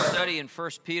study in 1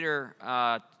 Peter.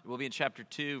 We'll be in chapter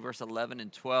 2, verse 11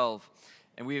 and 12.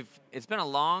 And it's been a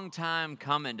long time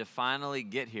coming to finally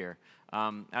get here.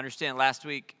 I understand last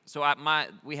week,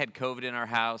 we had COVID in our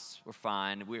house. We're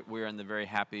fine. We're in the very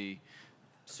happy,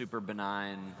 super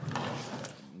benign,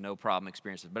 no problem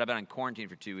experiences. But I've been in quarantine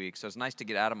for 2 weeks, so it's nice to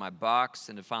get out of my box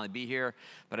and to finally be here.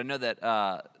 But I know that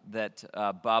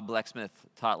Bob Blecksmith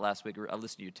taught last week. I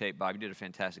listened to your tape, Bob. You did a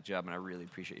fantastic job, and I really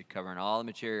appreciate you covering all the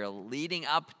material leading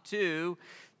up to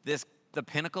the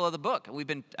pinnacle of the book.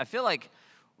 I feel like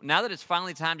now that it's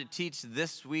finally time to teach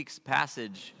this week's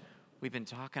passage, we've been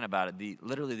talking about it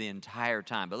literally the entire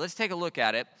time. But let's take a look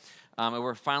at it. And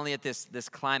we're finally at this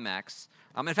climax.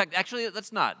 In fact, actually,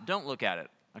 let's not. Don't look at it.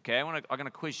 Okay, I'm going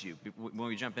to quiz you when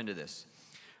we jump into this.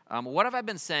 What have I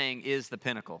been saying is the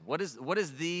pinnacle? What is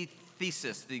the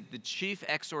thesis, the chief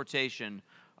exhortation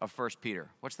of 1 Peter?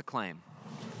 What's the claim?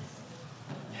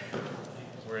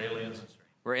 We're aliens and strangers.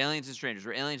 We're aliens and strangers.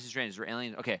 We're aliens and strangers. We're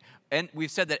aliens. Okay, and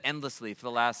we've said that endlessly for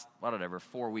the last,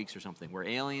 4 weeks or something. We're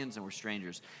aliens and we're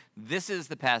strangers. This is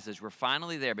the passage. We're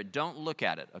finally there, but don't look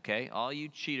at it, okay? All you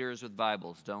cheaters with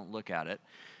Bibles, don't look at it.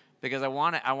 Because I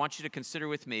want you to consider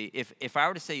with me, if I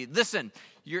were to say, listen,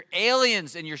 you're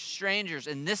aliens and you're strangers,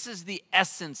 and this is the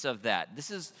essence of that.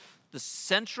 This is the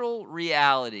central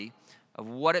reality of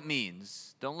what it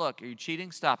means. Don't look. Are you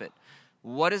cheating? Stop it.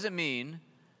 What does it mean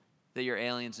that you're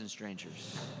aliens and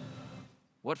strangers?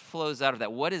 What flows out of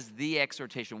that? What is the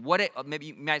exhortation? Maybe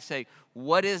you might say,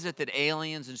 what is it that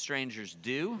aliens and strangers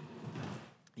do?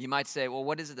 You might say, well,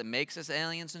 what is it that makes us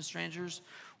aliens and strangers?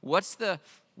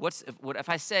 If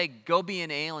I say, go be an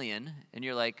alien, and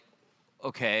you're like,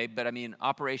 okay, but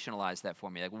operationalize that for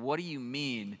me. Like, what do you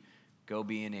mean, go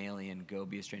be an alien, go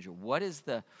be a stranger? What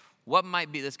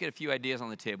might be, let's get a few ideas on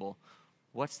the table.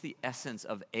 What's the essence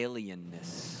of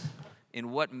alienness?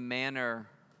 In what manner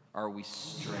are we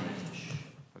strange?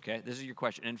 Okay, this is your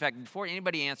question. And in fact, before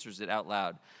anybody answers it out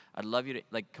loud, I'd love you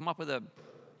to, come up with you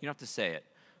don't have to say it,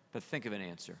 but think of an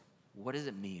answer. What does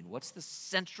it mean? What's the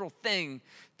central thing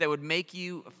that would make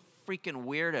you a freaking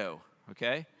weirdo,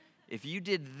 okay? If you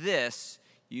did this,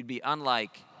 you'd be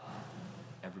unlike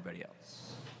everybody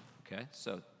else, okay?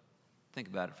 So think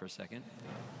about it for a second.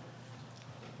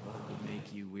 What would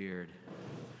make you weird?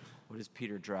 What is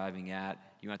Peter driving at?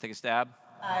 You want to take a stab?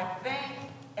 I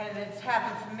think, and it's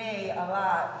happened to me a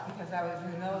lot because I was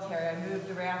in the military, I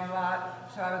moved around a lot,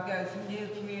 so I would go to new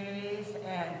communities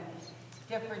and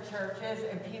different churches,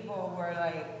 and people were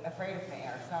afraid of me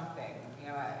or something.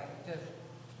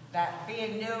 That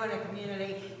being new in a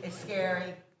community is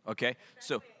scary. Okay,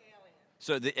 so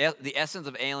the essence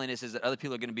of alienness is that other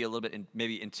people are going to be a little bit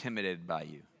maybe intimidated by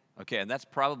you. Okay, and that's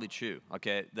probably true.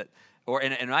 Okay,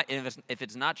 if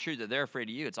it's not true that they're afraid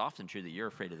of you, it's often true that you're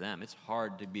afraid of them. It's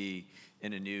hard to be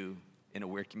in a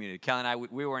weird community. Kelly and I,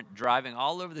 we weren't driving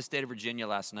all over the state of Virginia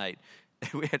last night.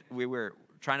 We were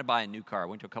trying to buy a new car.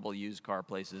 Went to a couple of used car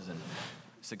places and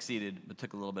succeeded, but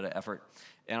took a little bit of effort.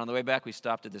 And on the way back, we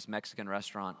stopped at this Mexican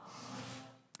restaurant.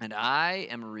 And I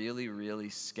am really, really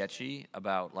sketchy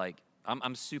about,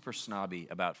 I'm super snobby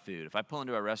about food. If I pull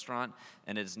into a restaurant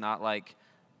and it's not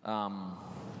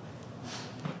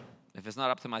if it's not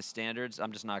up to my standards,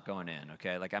 I'm just not going in,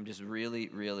 okay? I'm just really,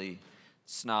 really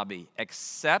snobby,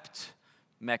 except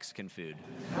Mexican food.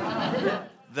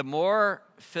 The more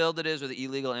filled it is with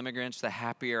illegal immigrants, the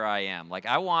happier I am.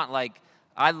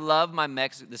 I love my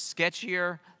Mexican. The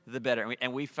sketchier, the better.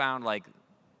 And we found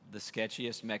the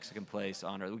sketchiest Mexican place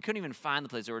on earth. We couldn't even find the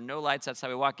place. There were no lights outside.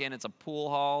 We walk in, it's a pool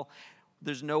hall.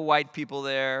 There's no white people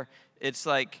there. It's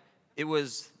it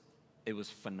was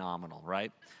phenomenal,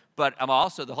 right? But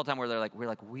also the whole time we're there,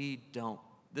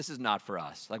 this is not for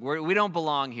us. We don't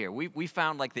belong here. We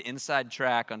found the inside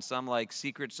track on some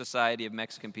secret society of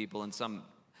Mexican people in some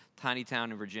tiny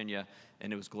town in Virginia,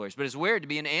 and it was glorious. But it's weird to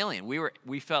be an alien.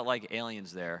 We felt like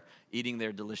aliens there, eating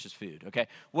their delicious food. Okay,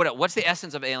 what's the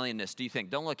essence of alienness? Do you think?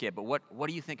 Don't look yet. But what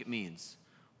do you think it means?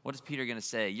 What is Peter going to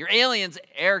say? You're aliens,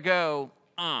 ergo,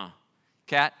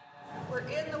 Kat. We're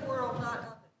in the world, not of it.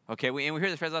 Okay, we hear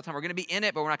this phrase all the time. We're going to be in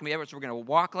it, but we're not going to be ever. So we're going to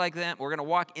walk like them. We're going to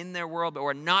walk in their world, but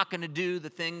we're not going to do the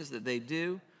things that they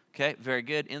do. Okay, very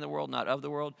good. In the world, not of the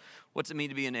world. What's it mean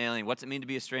to be an alien? What's it mean to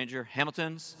be a stranger?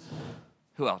 Hamiltons?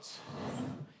 Who else?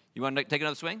 You want to take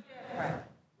another swing?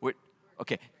 Right.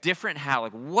 Okay, different how?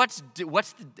 What's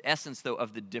the essence, though,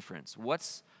 of the difference?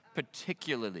 What's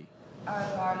particularly?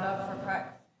 Our love for Christ.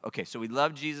 Okay, so we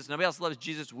love Jesus. Nobody else loves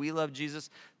Jesus. We love Jesus.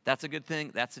 That's a good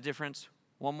thing. That's a difference.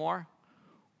 One more?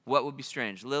 What would be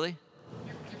strange? Lily?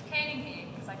 You're painting me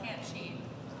because I can't cheat.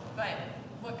 But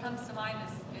what comes to mind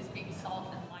is being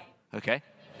salt and light. Okay.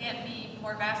 You can't be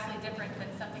more vastly different than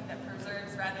something that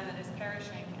preserves rather than is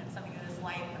perishing and something that is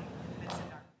life and that's in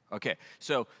darkness. Okay,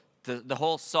 so the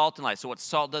whole salt and light. So what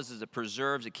salt does is it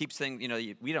preserves, it keeps things,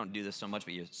 we don't do this so much,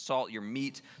 but you salt your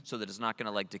meat so that it's not going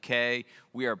to like decay.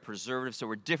 We are preservative, so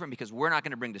we're different because we're not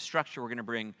going to bring destruction. We're going to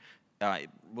bring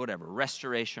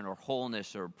restoration or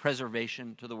wholeness or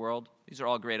preservation to the world. These are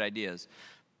all great ideas.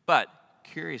 But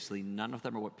curiously, none of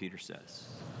them are what Peter says.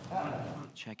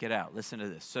 Check it out. Listen to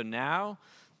this. So now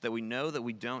that we know that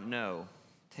we don't know,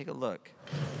 take a look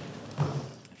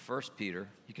at 1 Peter.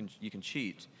 You can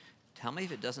cheat. Tell me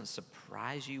if it doesn't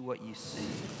surprise you what you see.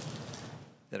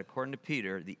 That according to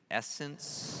Peter, the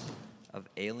essence of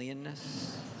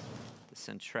alienness, the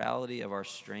centrality of our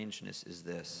strangeness is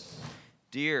this.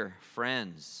 Dear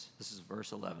friends, this is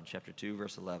verse 11, chapter 2,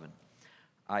 verse 11.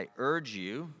 I urge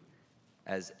you,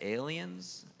 as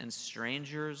aliens and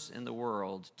strangers in the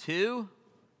world, to,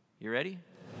 you ready?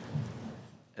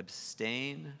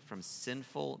 Abstain from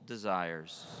sinful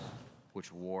desires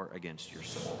which war against your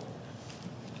soul.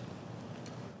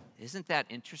 Isn't that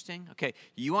interesting? Okay,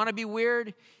 you want to be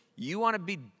weird? You want to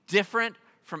be different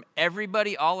from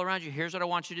everybody all around you? Here's what I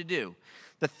want you to do.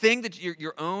 The thing that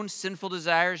your own sinful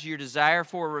desires, your desire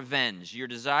for revenge, your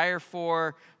desire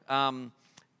for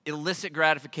illicit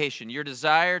gratification, your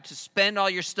desire to spend all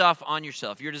your stuff on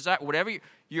yourself, your desire, whatever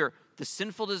the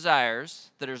sinful desires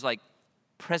that are like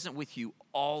present with you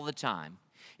all the time.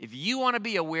 If you want to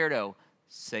be a weirdo,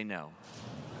 say no,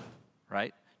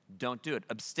 right? Don't do it.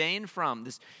 Abstain from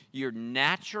this, your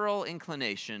natural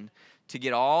inclination to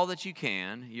get all that you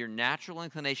can, your natural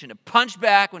inclination to punch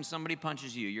back when somebody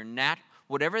punches you,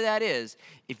 whatever that is.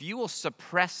 If you will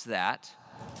suppress that,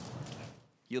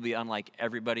 you'll be unlike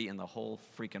everybody in the whole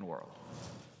freaking world.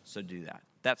 So do that.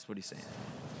 That's what he's saying.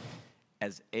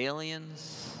 As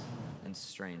aliens and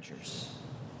strangers,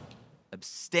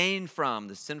 abstain from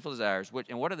the sinful desires.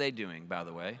 And what are they doing, by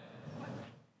the way?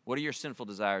 What are your sinful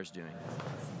desires doing?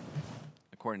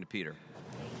 According to Peter.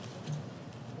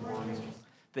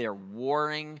 They are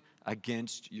warring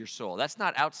against your soul. That's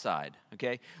not outside,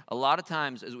 okay? A lot of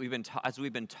times, as we've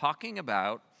been talking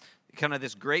about kind of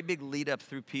this great big lead up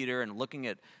through Peter and looking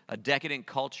at a decadent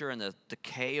culture and the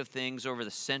decay of things over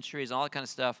the centuries and all that kind of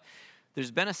stuff,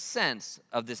 there's been a sense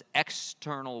of this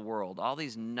external world, all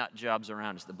these nut jobs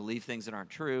around us that believe things that aren't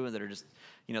true and that are just,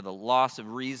 the loss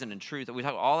of reason and truth. We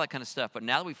talk all that kind of stuff. But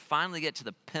now that we finally get to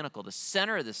the pinnacle, the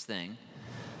center of this thing,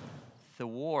 the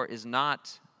war is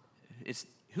not,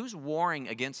 who's warring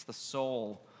against the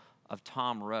soul of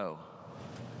Tom Rowe?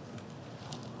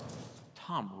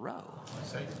 Tom Rowe.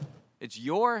 It's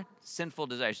your sinful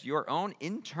desires, your own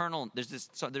internal,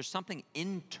 there's something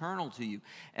internal to you.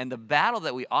 And the battle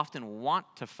that we often want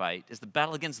to fight is the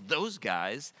battle against those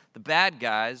guys, the bad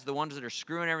guys, the ones that are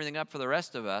screwing everything up for the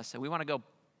rest of us, and we want to go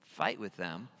fight with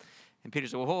them. And Peter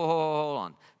said, well, hold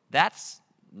on. That's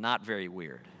not very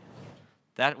weird.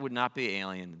 That would not be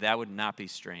alien. That would not be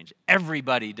strange.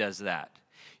 Everybody does that.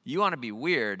 You want to be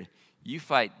weird, you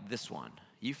fight this one.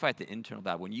 You fight the internal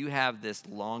battle. When you have this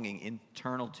longing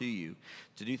internal to you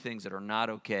to do things that are not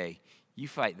okay, you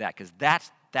fight that because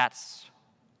that's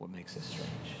what makes it strange.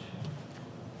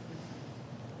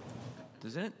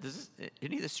 Does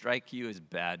any of this strike you as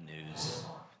bad news?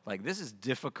 Like, this is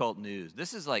difficult news.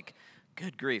 This is like,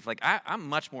 good grief. Like, I'm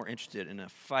much more interested in a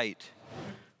fight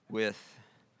with,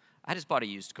 I just bought a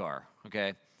used car,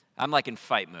 okay? I'm like in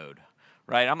fight mode,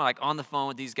 right? I'm like on the phone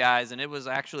with these guys, and it was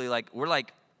actually like, we're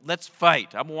like, let's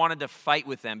fight. I wanted to fight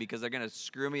with them because they're going to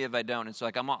screw me if I don't. And so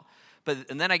like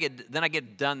and then I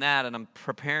get done that, and I'm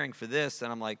preparing for this,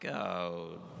 and I'm like,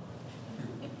 oh,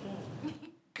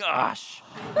 gosh,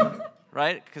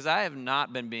 right? Because I have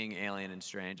not been being alien and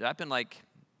strange. I've been like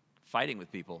fighting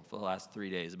with people for the last 3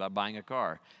 days about buying a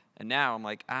car. And now I'm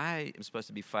like, I am supposed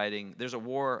to be fighting. There's a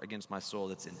war against my soul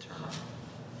that's internal.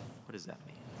 What does that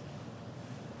mean?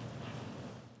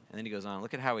 And then he goes on.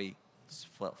 Look at how he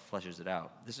fleshes it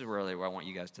out. This is really where I want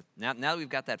you guys to, now that we've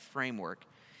got that framework,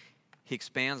 he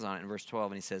expands on it in verse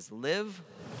 12, and he says, live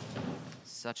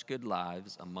such good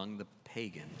lives among the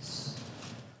pagans,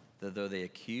 that though they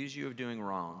accuse you of doing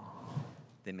wrong,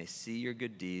 they may see your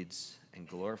good deeds and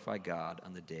glorify God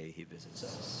on the day he visits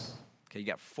us. Okay, you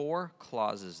got 4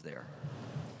 clauses there.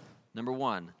 Number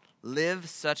 1, live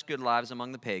such good lives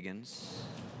among the pagans,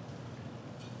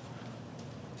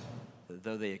 that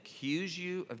though they accuse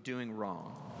you of doing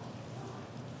wrong,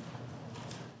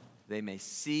 they may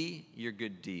see your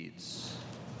good deeds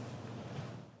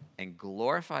and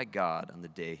glorify God on the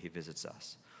day he visits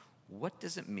us. What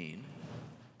does it mean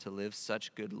to live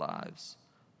such good lives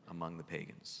among the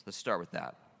pagans? Let's start with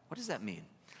that. What does that mean?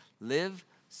 Live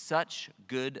such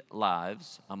good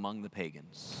lives among the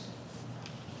pagans.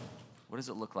 What does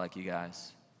it look like, you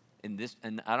guys? In this,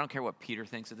 and I don't care what Peter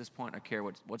thinks at this point. I care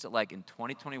what's it like in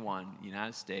 2021,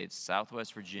 United States,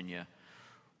 Southwest Virginia.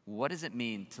 What does it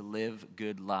mean to live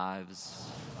good lives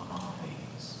among the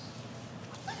pagans?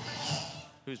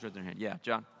 Who's raised their hand? Yeah,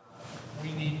 John.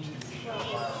 We need to show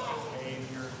our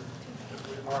behavior that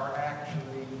we are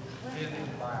actually living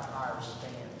by a higher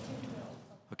standard.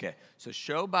 Okay, so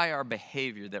show by our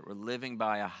behavior that we're living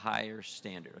by a higher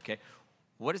standard, okay?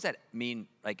 What does that mean,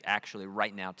 like, actually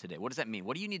right now today? What does that mean?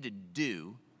 What do you need to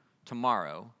do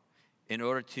tomorrow in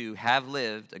order to have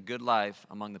lived a good life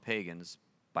among the pagans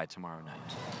by tomorrow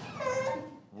night?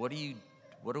 What do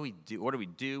we do? What do we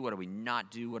do? What do we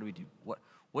not do? What do we do?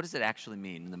 What does it actually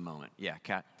mean in the moment? Yeah,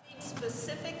 Kat?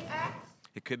 Specific acts,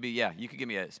 It could be, yeah, you could give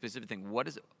me a specific thing. What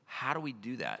is it? How do we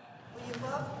do that? where you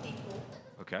love people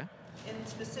Okay. in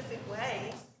specific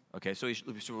ways. Okay, so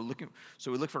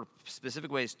we look for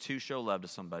specific ways to show love to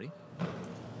somebody.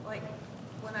 Like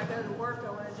when I go to work,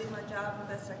 I want to do my job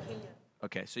the best I can.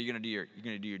 Okay, so you're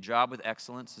gonna do your job with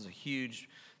excellence. Is a huge.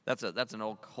 That's an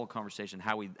whole conversation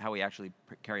how we actually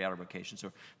carry out our vocation.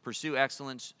 So pursue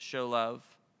excellence, show love.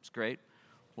 It's great.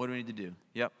 What do we need to do?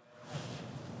 Yep.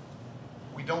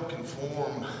 We don't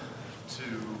conform to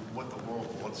what the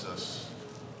world wants us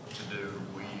to do.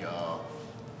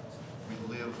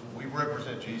 We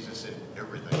represent Jesus in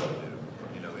everything we do.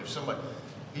 You know, if somebody,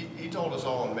 he told us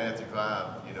all in Matthew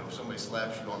 5, you know, if somebody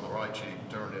slaps you on the right cheek,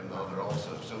 turn him the other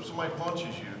also. So if somebody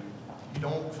punches you, you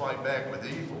don't fight back with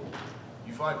evil.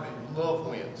 You fight back, love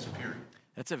wins, period.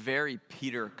 That's a very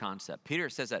Peter concept. Peter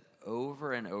says that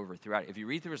over and over throughout. If you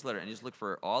read through his letter and just look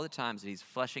for all the times that he's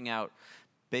fleshing out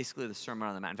basically the Sermon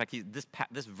on the Mount. In fact,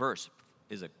 this verse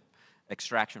is an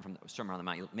extraction from the Sermon on the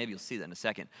Mount. Maybe you'll see that in a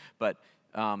second. But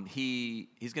he's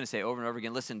going to say over and over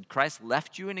again, listen, Christ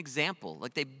left you an example.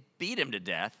 Like they beat him to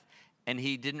death, and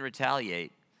he didn't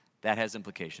retaliate. That has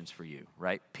implications for you,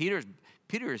 right? Peter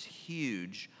is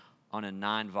huge on a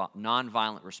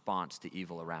nonviolent response to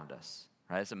evil around us.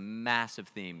 Right? It's a massive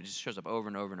theme. It just shows up over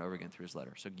and over and over again through his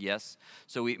letter. So yes,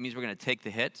 it means we're going to take the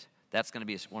hit. That's going to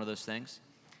be one of those things.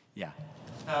 Yeah.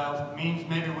 Means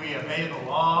maybe we obey the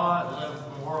law and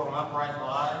live moral and upright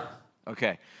lives.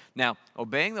 Okay. Now,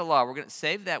 obeying the law, we're going to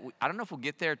save that. I don't know if we'll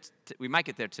get there. We might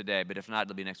get there today, but if not,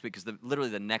 it'll be next week. Because literally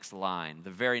the next line, the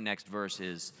very next verse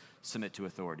is submit to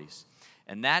authorities,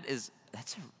 and that's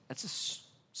a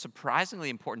surprisingly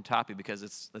important topic because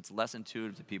it's less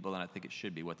intuitive to people than I think it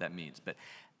should be what that means. But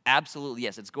absolutely,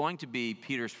 yes, it's going to be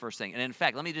Peter's first thing. And in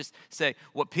fact, let me just say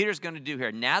what Peter's going to do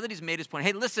here. Now that he's made his point,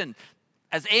 hey, listen,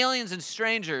 as aliens and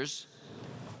strangers,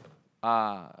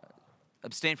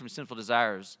 abstain from sinful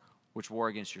desires which war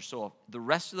against your soul. The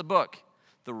rest of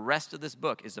this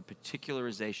book is a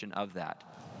particularization of that.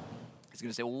 He's going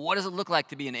to say, well, what does it look like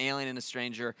to be an alien and a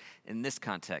stranger in this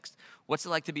context? What's it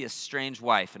like to be a strange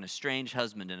wife and a strange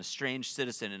husband and a strange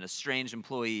citizen and a strange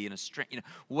employee and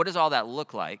what does all that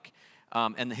look like?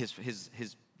 And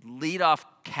his lead-off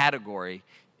category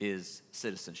is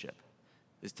citizenship,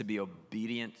 is to be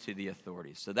obedient to the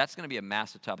authorities. So that's going to be a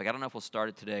massive topic. I don't know if we'll start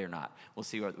it today or not. We'll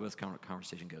see where this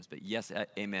conversation goes. But yes,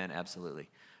 amen, absolutely.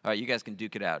 All right, you guys can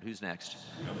duke it out. Who's next?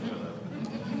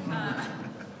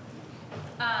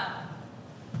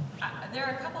 There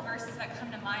are a couple verses that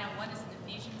come to mind. One is in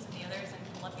Ephesians and the other is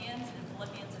in Philippians. And in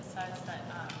Philippians it says that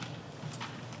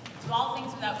do all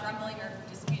things without grumbling or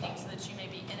disputing so that you may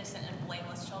be innocent and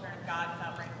blameless children of God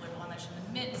without wrinkle or blemish in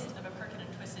the midst of a crooked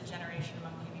and twisted generation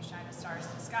among whom you shine as stars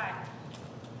in the sky.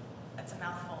 That's a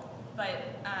mouthful.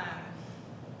 But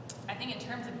I think in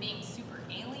terms of being super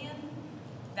alien,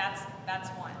 that's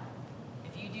one.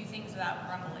 If you do things without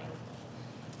grumbling,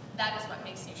 that is what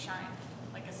makes you shine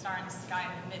like a star in the sky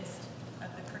in the midst of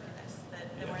the crookedness that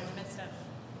we're in the midst of.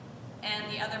 And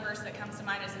the other verse that comes to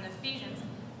mind is in Ephesians,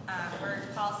 where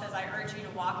Paul says, I urge you to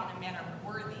walk in a manner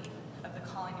worthy of the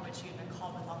calling to which you've been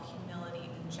called with all humility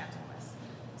and gentleness.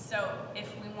 So if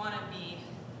we want to be,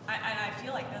 and I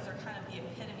feel like those are kind of the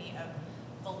epitome of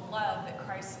the love that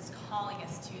Christ is calling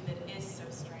us to that is so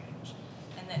strange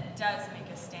and that does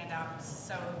make us stand out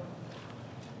so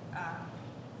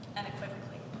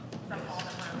unequivocally from all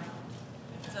that we're around.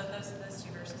 So those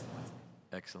two verses are the ones.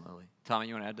 Excellently. Tommy,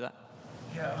 you want to add to that?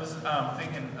 Yeah, I was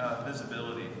thinking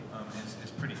visibility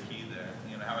is pretty key there.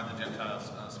 You know, how are the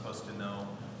Gentiles supposed to know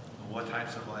what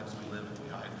types of lives we live if we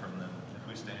hide from them, if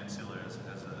we stay insular as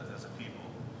a people?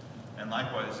 And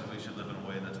likewise, we should live in a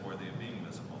way that's worthy of being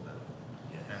visible then.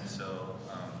 Yes. And so,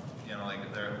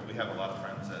 we have a lot of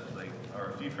friends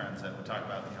or a few friends that would talk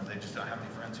about, they just don't have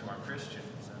any friends who aren't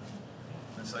Christians.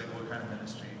 And It's like, what kind of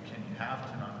ministry can you have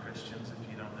to non-Christians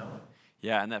if you don't know it?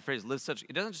 Yeah, and that phrase,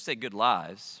 it doesn't just say good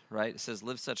lives, right? It says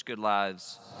live such good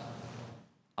lives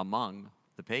among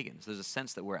the pagans. There's a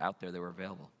sense that we're out there, that we're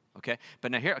available, okay?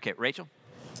 But now here, okay, Rachel?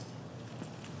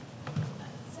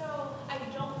 So I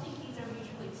don't think these are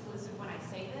mutually exclusive when I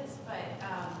say this, but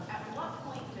at what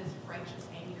point does righteous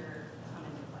anger come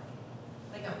into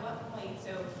play? Like at what point,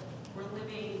 so we're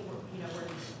living, we're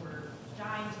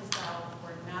dying to self,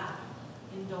 we're not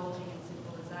indulging in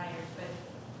sinful desires, but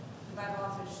the Bible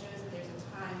also shows that there's a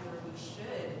time where we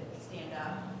should stand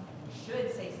up, and we should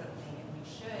say something, and we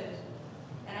should,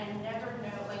 and I never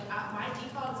know, like my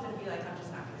default is going to be like, I'm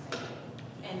just not going to say anything.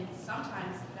 And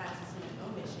sometimes that's a sin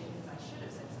of omission because I should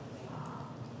have said something.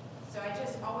 So I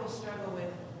just always struggle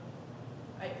with,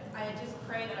 I just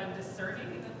pray that I'm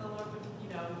discerning and that the Lord would,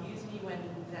 use me when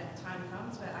that time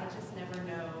comes, but I just never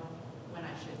know when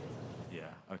I should say something.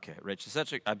 Yeah, okay, Rich,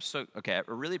 I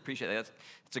really appreciate that.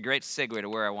 It's a great segue to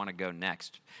where I want to go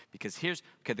next. Because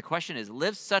the question is,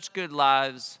 live such good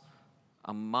lives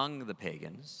among the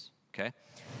pagans, okay?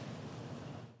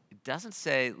 It doesn't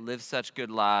say live such good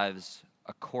lives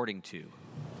according to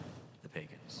the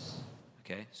pagans,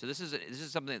 okay? So this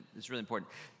is something that's really important.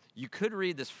 You could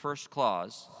read this first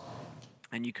clause,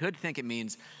 and you could think it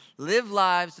means live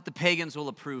lives that the pagans will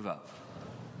approve of.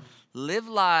 Live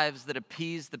lives that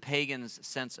appease the pagans'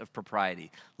 sense of propriety.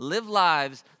 Live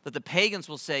lives that the pagans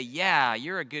will say, yeah,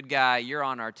 you're a good guy, you're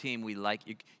on our team, we like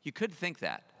you. You could think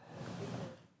that.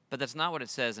 But that's not what it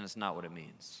says, and it's not what it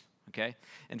means, okay?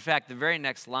 In fact, the very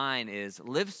next line is,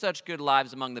 live such good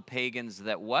lives among the pagans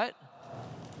that what?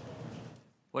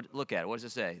 Look at it, what does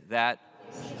it say? That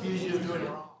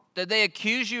they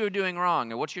accuse you of doing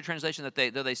wrong. Or what's your translation? That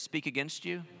they speak against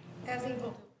you? As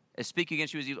evil. Speak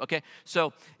against you as evil. Okay,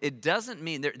 so it doesn't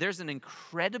mean there's an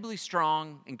incredibly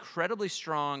strong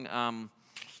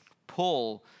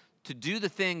pull to do the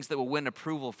things that will win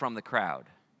approval from the crowd,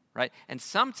 right? And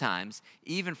sometimes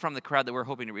even from the crowd that we're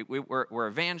hoping to reach. We're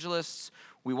evangelists.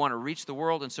 We want to reach the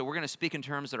world, and so we're going to speak in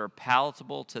terms that are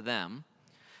palatable to them.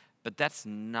 But that's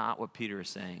not what Peter is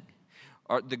saying.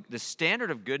 The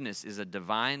standard of goodness is a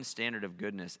divine standard of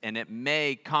goodness, and it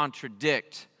may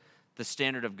contradict the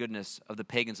standard of goodness of the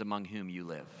pagans among whom you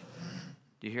live.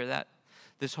 Do you hear that?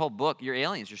 This whole book, you're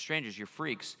aliens, you're strangers, you're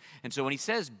freaks. And so when he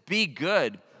says, be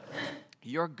good,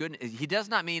 you're good, he does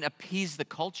not mean appease the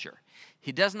culture.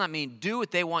 He does not mean do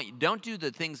what they want. Don't do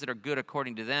the things that are good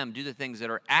according to them. Do the things that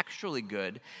are actually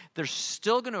good. They're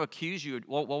still going to accuse you.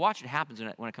 Well, watch what happens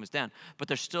when it comes down. But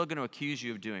they're still going to accuse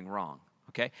you of doing wrong.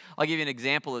 Okay? I'll give you an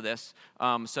example of this.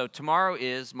 So tomorrow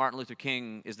is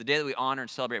the day that we honor and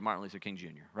celebrate Martin Luther King Jr.,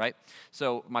 right?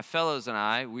 So my fellows and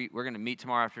I, we're going to meet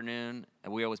tomorrow afternoon.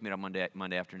 And we always meet on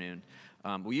Monday afternoon.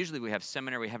 We have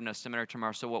seminary. We have no seminary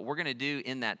tomorrow. So what we're going to do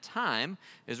in that time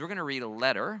is we're going to read a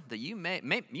letter that you may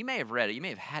have read it. You may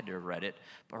have had to have read it,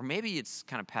 or maybe it's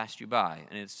kind of passed you by.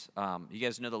 And it's you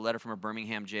guys know the letter from a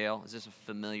Birmingham jail. Is this a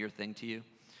familiar thing to you?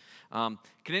 Can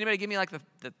anybody give me like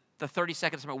the 30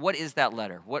 seconds? What is that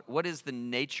letter? What is the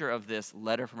nature of this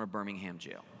letter from a Birmingham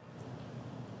jail?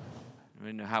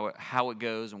 I know how it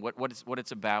goes and what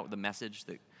it's about, the message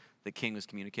that the king was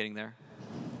communicating there.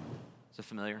 Is it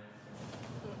familiar?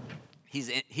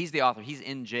 He's the author. He's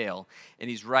in jail, and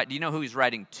he's right. Do you know who he's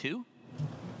writing to?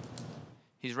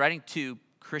 He's writing to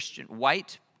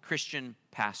white Christian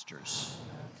pastors,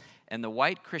 and the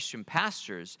white Christian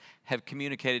pastors have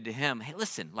communicated to him, "Hey,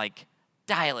 listen,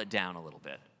 dial it down a little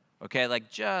bit, okay?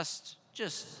 Just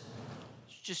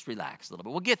relax a little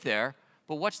bit. We'll get there,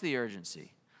 but what's the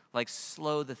urgency?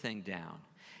 Slow the thing down."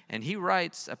 And he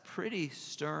writes a pretty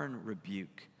stern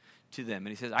rebuke to them, and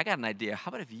he says, "I got an idea. How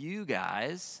about if you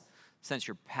guys, since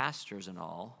you're pastors and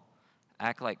all,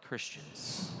 act like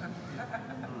Christians?"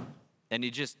 And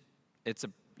you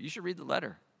should read the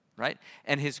letter, right?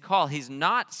 And his call, he's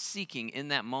not seeking in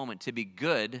that moment to be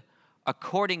good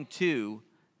according to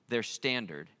their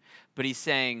standard, but he's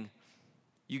saying,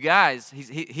 you guys,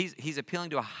 he's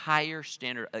appealing to a higher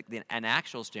standard, an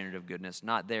actual standard of goodness,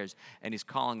 not theirs, and he's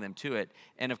calling them to it.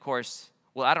 And of course,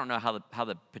 well, I don't know how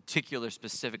the particular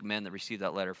specific men that received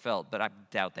that letter felt, but I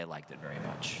doubt they liked it very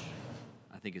much.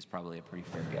 I think it's probably a pretty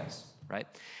fair guess, right?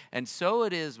 And so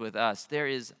it is with us. There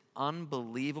is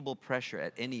unbelievable pressure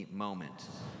at any moment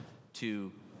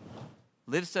to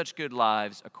live such good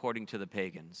lives according to the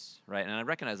pagans, right? And I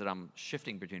recognize that I'm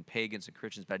shifting between pagans and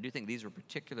Christians, but I do think these were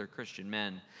particular Christian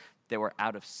men that were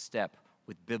out of step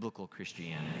with biblical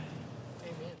Christianity.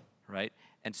 Amen. Right?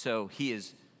 And so he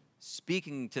is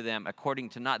speaking to them according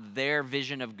to not their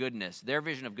vision of goodness. Their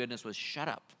vision of goodness was shut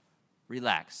up,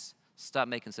 relax, stop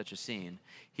making such a scene.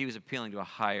 He was appealing to a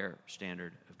higher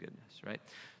standard of goodness, right?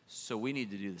 So we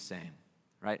need to do the same,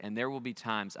 right? And there will be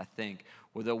times, I think,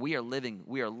 where though we are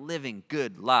living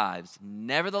good lives.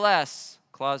 Nevertheless,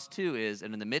 clause 2 is,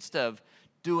 and in the midst of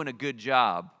doing a good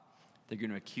job, they're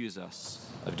going to accuse us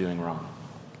of doing wrong.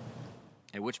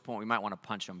 At which point we might want to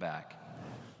punch them back.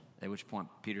 At which point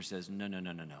Peter says, no.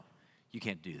 You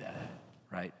can't do that,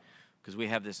 right? Because we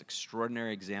have this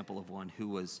extraordinary example of one who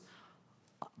was,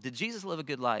 did Jesus live a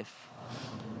good life?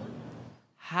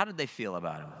 How did they feel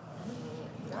about him?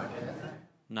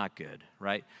 Not good,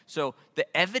 right? So the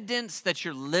evidence that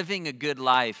you're living a good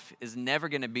life is never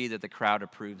going to be that the crowd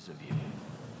approves of you.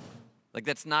 Like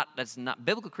that's not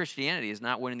biblical Christianity is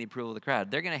not winning the approval of the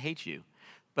crowd. They're going to hate you.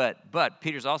 But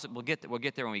Peter's also, we'll get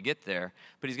there when we get there,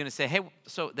 but he's going to say, hey,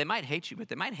 so they might hate you, but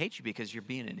they might hate you because you're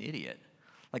being an idiot.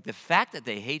 Like the fact that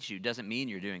they hate you doesn't mean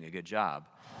you're doing a good job,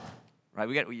 right?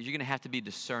 You're going to have to be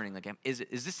discerning. Like, is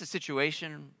this a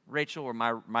situation, Rachel, where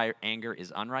my anger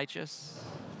is unrighteous?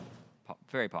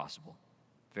 Very possible.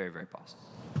 Very, very possible.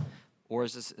 Or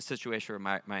is this a situation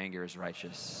where my anger is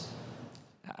righteous?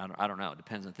 I don't know. It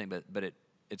depends on the thing, but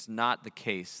it's not the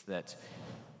case that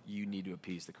you need to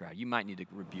appease the crowd. You might need to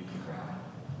rebuke the crowd.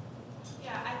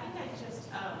 Yeah, I think I just,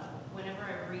 whenever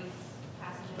I read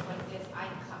passages like this, I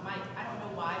don't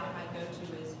know why, but my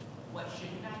go-to is, what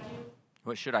shouldn't I do?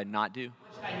 What should I not do?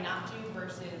 What should I not do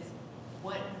versus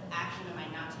what action am I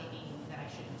not taking that I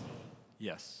shouldn't take?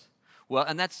 Yes. Well,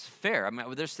 and that's fair. I mean,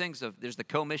 there's the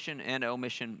commission and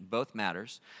omission, both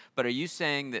matters. But are you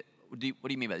saying that, what do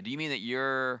you mean by that? Do you mean that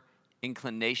your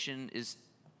inclination is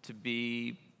to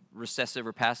be recessive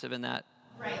or passive in that?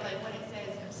 Right, like when it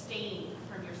says abstain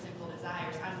from your sinful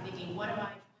desires, I'm thinking, what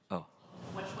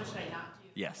should I not do?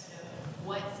 Yes.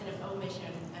 What sin of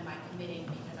omission am I committing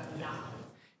because I'm not?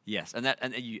 Yes, and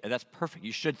that's perfect.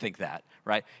 You should think that,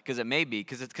 right? Because it may be,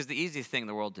 because the easiest thing in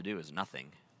the world to do is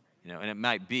nothing, and it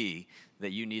might be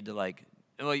that you need to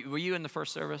were you in the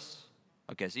first service?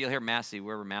 Okay, so you'll hear Massey,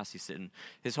 wherever Massey's sitting,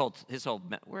 his whole,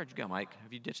 where'd you go, Mike?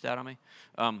 Have you ditched out on me?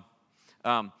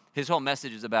 His whole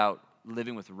message is about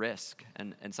living with risk,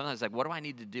 and sometimes what do I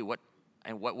need to do? What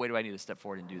way do I need to step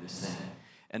forward and do this thing?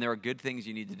 And there are good things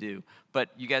you need to do, but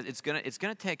you guys, it's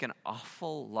gonna take an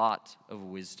awful lot of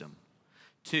wisdom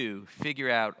to figure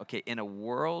out, okay, in a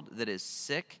world that is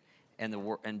sick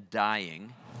and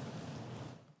dying,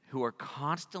 who are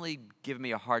constantly giving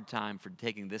me a hard time for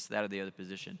taking this, that, or the other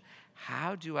position,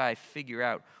 how do I figure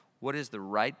out what is the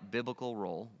right biblical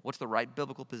role, what's the right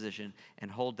biblical position,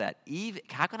 and hold that?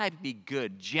 How can I be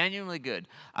good, genuinely good?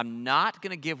 I'm not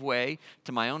going to give way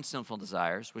to my own sinful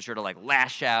desires, which are to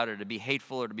lash out or to be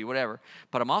hateful or to be whatever,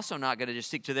 but I'm also not going to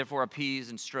just seek to therefore appease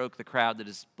and stroke the crowd that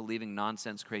is believing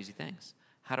nonsense, crazy things.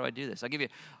 How do I do this? I'll give you,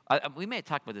 we may have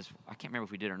talked about this, I can't remember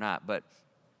if we did or not, but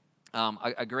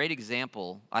a great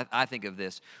example, I think of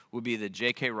this, would be the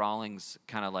J.K. Rowling's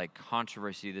kind of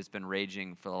controversy that's been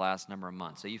raging for the last number of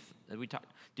months. So do you know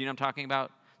what I'm talking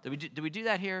about? Did we do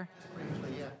that here? Just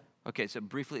briefly, yeah. Okay, so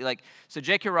briefly, so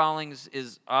J.K. Rowling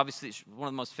is obviously one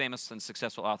of the most famous and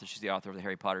successful authors. She's the author of the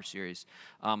Harry Potter series.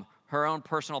 Her own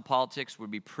personal politics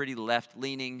would be pretty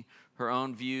left-leaning. Her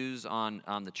own views on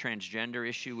the transgender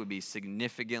issue would be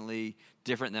significantly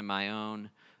different than my own.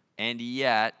 And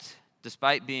yet,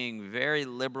 despite being very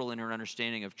liberal in her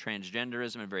understanding of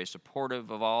transgenderism and very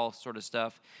supportive of all sort of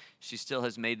stuff, she still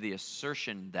has made the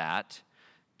assertion that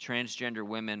transgender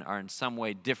women are in some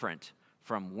way different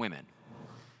from women.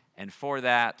 And for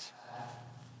that,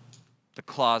 the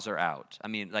claws are out. I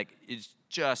mean, it's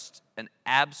just an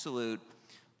absolute,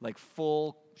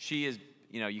 full, she is,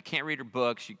 you can't read her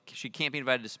book. She can't be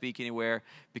invited to speak anywhere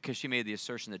because she made the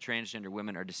assertion that transgender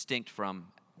women are distinct from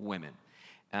women.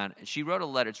 And she wrote a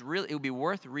letter. It would be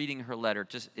worth reading her letter,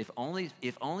 just if only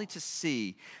to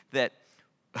see that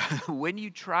if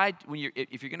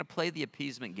you're going to play the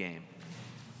appeasement game,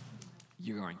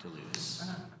 you're going to lose.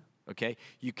 Okay?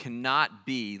 You cannot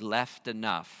be left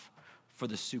enough for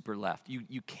the super left.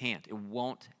 You can't. It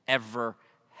won't ever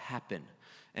happen.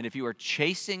 And if you are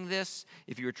chasing this,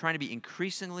 if you are trying to be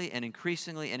increasingly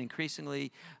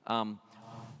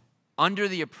under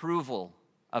the approval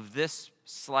of this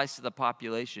slice of the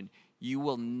population, you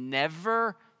will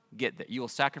never get there. You will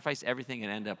sacrifice everything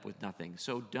and end up with nothing.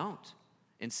 So don't.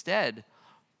 Instead,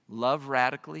 love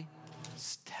radically,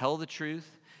 tell the truth,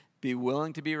 be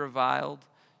willing to be reviled,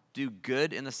 do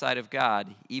good in the sight of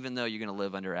God, even though you're going to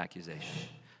live under accusation.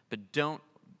 But don't,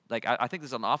 I think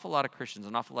there's an awful lot of Christians,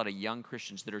 an awful lot of young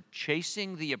Christians that are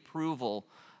chasing the approval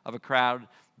of a crowd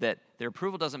that their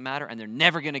approval doesn't matter and they're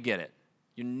never going to get it.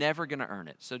 You're never going to earn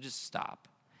it. So just stop.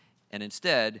 And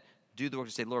instead, do the work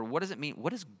to say, Lord, what does it mean?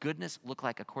 What does goodness look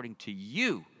like according to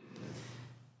you?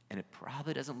 And it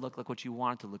probably doesn't look like what you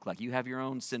want it to look like. You have your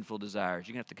own sinful desires.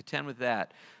 You're going to have to contend with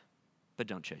that. But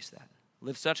don't chase that.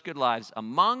 Live such good lives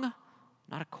among,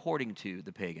 not according to,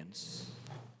 the pagans,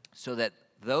 so that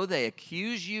though they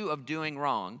accuse you of doing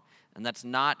wrong, and that's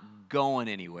not going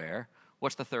anywhere,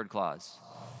 what's the third clause?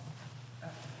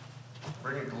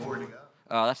 Bringing glory to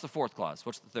God. That's the fourth clause.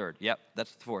 What's the third? Yep,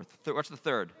 that's the fourth. What's the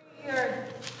third? See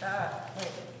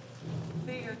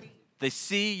your deeds. They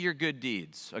see your good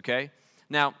deeds, okay?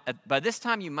 Now, by this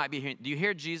time you might be hearing, do you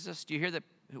hear Jesus? Do you hear that?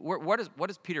 What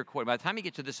is Peter quoting? By the time you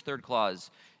get to this third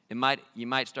clause, you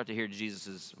might start to hear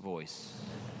Jesus' voice.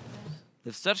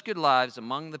 Live such good lives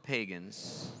among the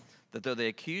pagans that though they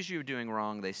accuse you of doing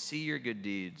wrong, they see your good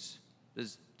deeds.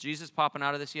 Is Jesus popping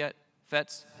out of this yet,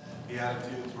 Fetz? The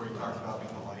attitudes where he talks about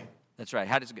being the light. That's right.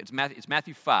 How does it go? It's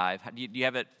Matthew 5. Do you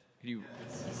have it? It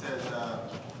says,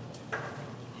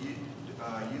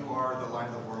 you are the light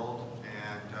of the world,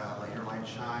 and let your light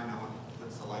shine. No one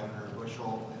puts the light under a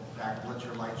bushel. In fact, let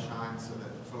your light shine so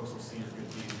that folks will see your good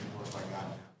deeds and glorify God.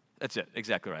 That's it.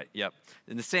 Exactly right. Yep.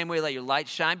 In the same way, let your light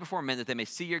shine before men that they may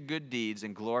see your good deeds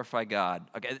and glorify God.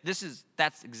 Okay, that's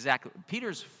exactly,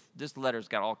 this letter's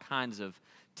got all kinds of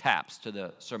taps to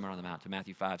the Sermon on the Mount, to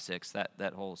Matthew 5, 6,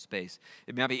 that whole space.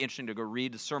 It might be interesting to go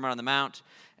read the Sermon on the Mount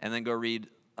and then go read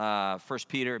 1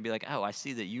 Peter and be like, oh, I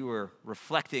see that you were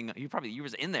reflecting. You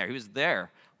was in there. He was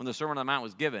there when the Sermon on the Mount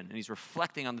was given, and he's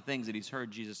reflecting on the things that he's heard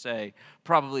Jesus say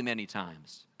probably many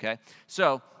times, okay?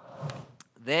 So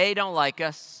they don't like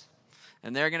us,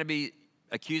 and they're going to be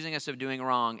accusing us of doing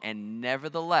wrong, and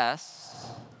nevertheless,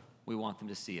 we want them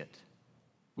to see it.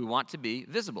 We want to be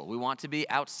visible. We want to be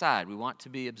outside. We want to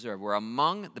be observed. We're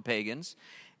among the pagans,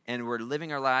 and we're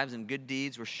living our lives in good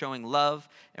deeds. We're showing love,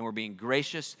 and we're being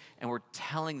gracious, and we're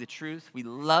telling the truth. We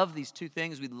love these two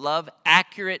things. We love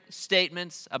accurate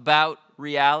statements about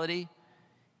reality.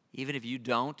 Even if you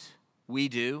don't, we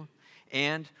do.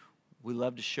 And we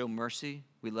love to show mercy.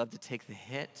 We love to take the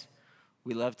hit.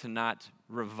 We love to not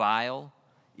revile,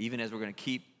 even as we're going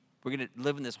to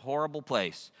live in this horrible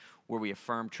place where we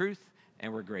affirm truth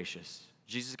and we're gracious.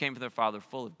 Jesus came from the Father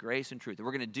full of grace and truth. And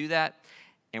we're going to do that,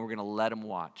 and we're going to let him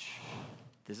watch.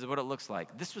 This is what it looks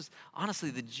like. This was, honestly,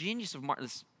 the genius of Martin.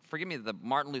 Forgive me, the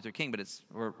Martin Luther King, but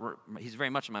he's very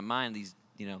much in my mind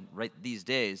right these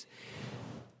days.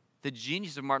 The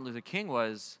genius of Martin Luther King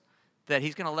was that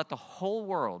he's going to let the whole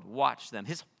world watch them.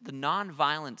 The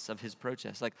nonviolence of his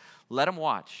protest, like, let them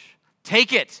watch.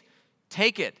 Take it,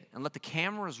 and let the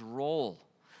cameras roll.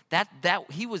 That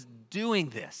he was doing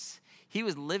this. He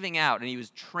was living out, and he was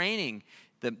training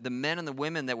the men and the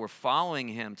women that were following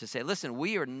him to say, listen,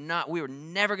 we are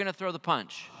never going to throw the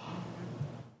punch,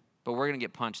 but we're going to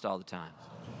get punched all the time.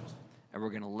 And we're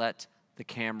going to let the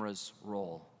cameras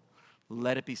roll.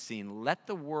 Let it be seen. Let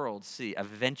the world see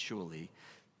eventually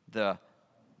the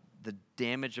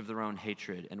damage of their own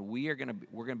hatred. And we're going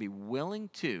to be willing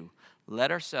to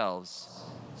let ourselves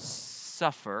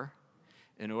suffer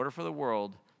in order for the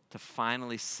world to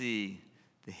finally see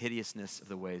the hideousness of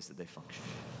the ways that they function.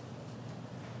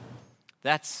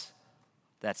 That's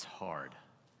hard.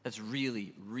 That's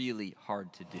really, really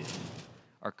hard to do.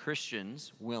 Are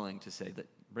Christians willing to say that,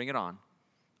 bring it on,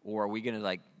 or are we going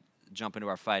to jump into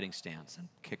our fighting stance and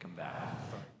kick them back?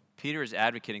 Peter is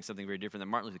advocating something very different than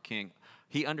Martin Luther King.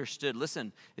 He understood,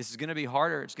 listen, this is going to be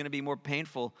harder, it's going to be more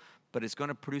painful, but it's going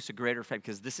to produce a greater effect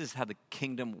because this is how the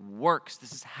kingdom works.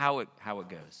 This is how it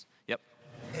goes. Yep.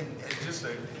 And just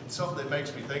something that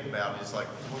makes me think about is like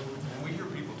when we hear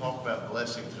people talk about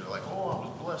blessings, they're like, oh, I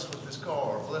was blessed with this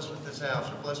car, or blessed with this house,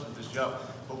 or blessed with this job.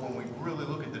 But when we really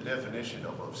look at the definition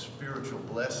of a spiritual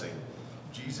blessing,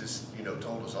 Jesus,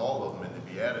 told us all of them in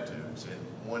the Beatitudes. And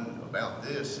one about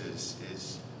this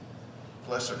is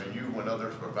blessed are you when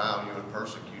others revile you and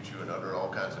persecute you and utter all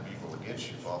kinds of evil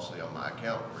against you falsely on my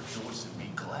account. Rejoice and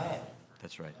be glad.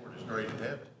 That's right. For it is great in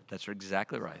heaven. That's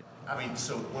exactly right. I mean,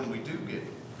 so when we do get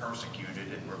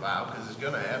persecuted and reviled, because it's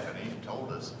going to happen, he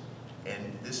told us,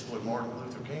 and this is what Martin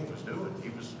Luther King was doing. He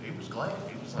was glad.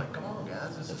 He was like, come on,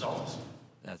 guys, this is awesome.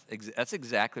 That's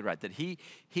exactly right. That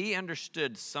he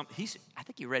understood I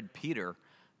think he read Peter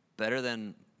better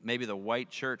than maybe the white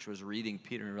church was reading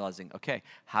Peter and realizing, okay,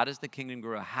 how does the kingdom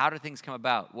grow? How do things come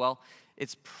about? Well,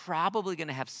 it's probably going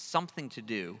to have something to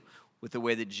do with the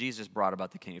way that Jesus brought about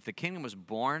the kingdom. If the kingdom was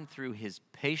born through his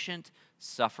patient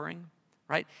suffering,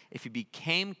 right? If he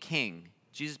became king,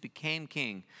 Jesus became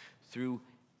king through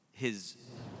his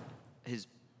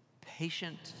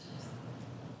patient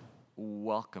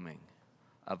welcoming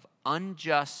of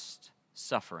unjust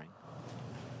suffering.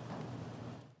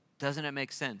 Doesn't it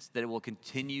make sense that it will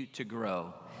continue to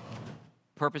grow?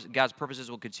 God's purposes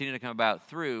will continue to come about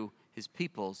through his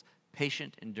people's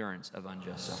patient endurance of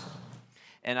unjust suffering.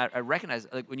 And I recognize,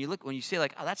 like, when you say,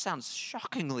 like, oh, that sounds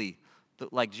shockingly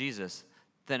like Jesus,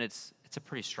 then it's a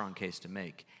pretty strong case to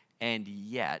make. And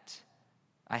yet,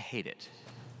 I hate it,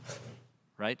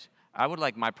 right? I would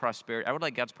like my prosperity, I would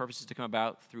like God's purposes to come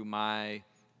about through my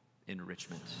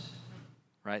enrichment,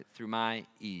 right? Through my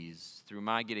ease, through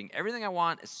my getting everything I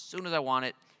want as soon as I want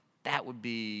it. That would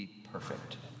be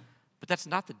perfect. But that's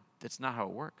not how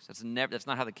it works. That's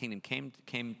not how the kingdom came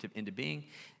into being.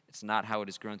 It's not how it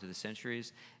has grown through the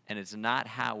centuries, and it's not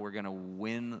how we're going to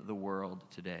win the world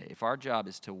today. If our job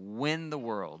is to win the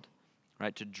world,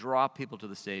 right, to draw people to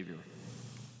the Savior,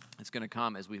 it's going to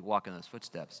come as we walk in those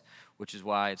footsteps, which is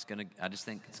why I just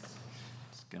think it's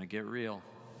going to get real.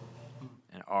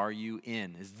 And are you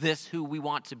in? Is this who we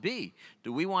want to be?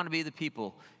 Do we want to be the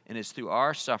people, and it's through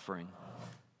our suffering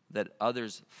that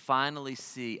others finally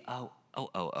see, oh.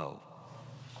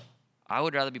 I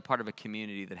would rather be part of a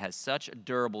community that has such a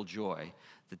durable joy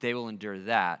that they will endure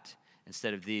that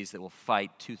instead of these that will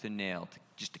fight tooth and nail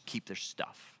just to keep their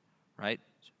stuff, right?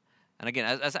 And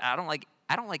again, I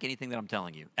don't like anything that I'm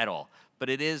telling you at all, but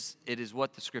it is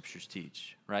what the scriptures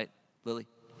teach, right, Lily?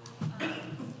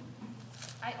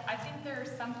 I think there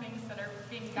are some things that are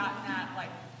being gotten at,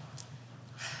 like,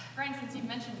 for instance, you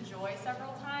mentioned joy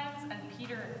several times, and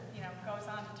Peter, goes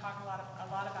on to talk a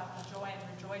lot about the joy and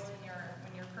rejoice when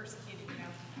you're persecuted,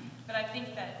 But I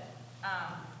think that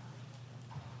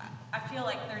I feel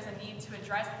like there's a need to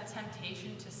address the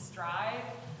temptation to strive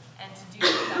and to do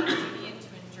without duty and to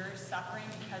endure suffering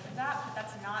because of that. But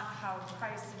that's not how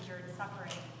Christ endured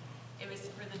suffering. It was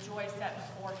for the joy set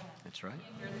before him. That's right.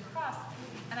 He endured the cross.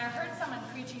 And I heard someone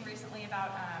preaching recently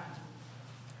about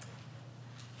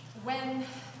when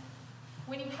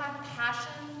you have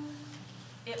passion,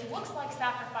 it looks like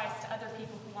sacrifice to other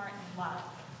people who aren't in love.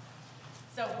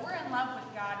 So we're in love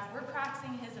with God. We're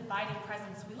practicing his abiding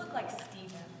presence. We look like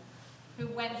Stephen, who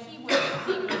when he was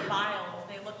being reviled,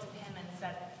 they looked at him and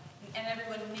said, and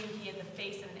everyone knew he had the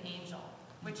face of an angel,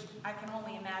 which I can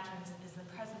only imagine is the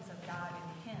presence of God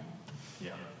in him.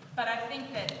 Yeah. But I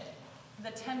think that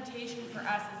the temptation for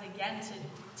us is, again,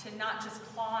 to not just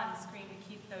claw and scream to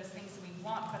keep those things that we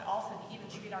want, but also to even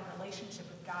treat our relationship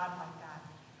with God like that.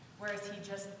 Whereas he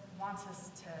just wants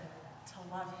us to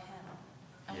love him.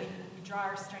 And we draw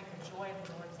our strength, the joy of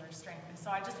the Lord is our strength. And so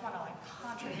I just want to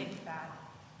contradict that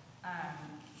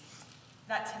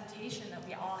temptation that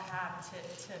we all have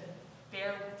to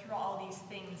bear through all these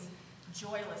things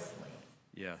joylessly.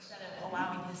 Yes. Instead of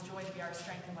allowing his joy to be our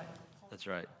strength and what. That's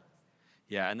right.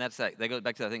 Yeah, and that goes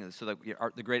back to that thing. So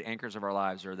the great anchors of our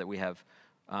lives are that we have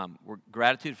we're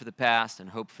gratitude for the past and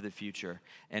hope for the future.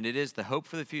 And it is the hope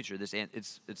for the future. It's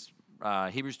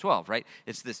Hebrews 12, right?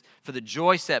 It's this, for the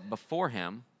joy set before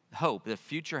him, hope, the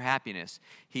future happiness,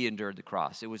 he endured the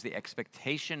cross. It was the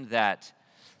expectation that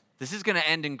this is going to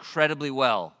end incredibly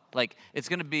well. Like, it's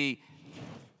going to be,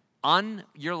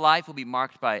 your life will be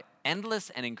marked by endless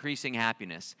and increasing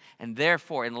happiness. And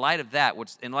therefore, in light of that,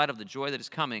 in light of the joy that is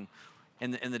coming,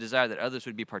 and the desire that others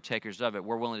would be partakers of it,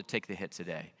 we're willing to take the hit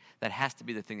today. That has to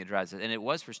be the thing that drives it. And it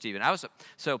was for Stephen. I was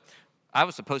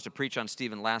supposed to preach on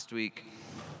Stephen last week,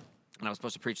 and I was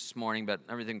supposed to preach this morning, but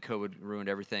COVID ruined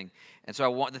everything. And so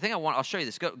I'll show you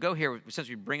this. Go here. Since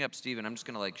we bring up Stephen, I'm just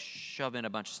going to shove in a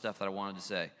bunch of stuff that I wanted to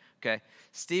say. Okay,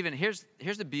 Stephen. Here's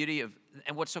the beauty of,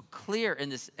 and what's so clear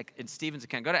in Stephen's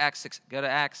account. Go to Acts 6. Go to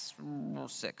Acts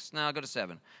 6. No, go to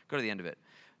 7. Go to the end of it.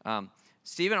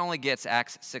 Stephen only gets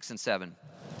Acts 6 and 7.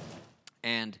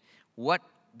 And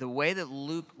the way that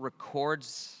Luke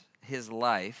records his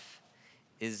life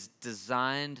is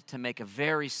designed to make a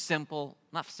very simple,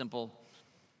 not simple,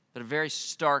 but a very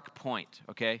stark point,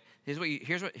 okay? Here's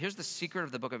the secret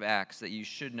of the book of Acts that you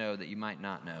should know that you might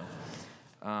not know.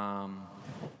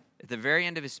 At the very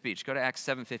end of his speech, go to Acts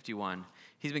 7:51.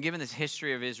 He's been given this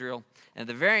history of Israel. And at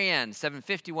the very end,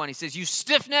 7:51, he says, "You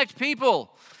stiff-necked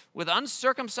people with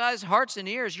uncircumcised hearts and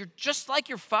ears, you're just like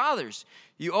your fathers.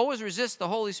 You always resist the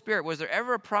Holy Spirit. Was there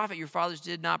ever a prophet your fathers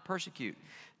did not persecute?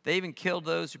 They even killed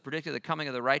those who predicted the coming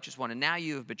of the righteous one. And now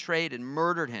you have betrayed and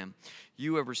murdered him.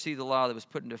 You have received the law that was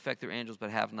put into effect through angels, but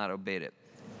have not obeyed it."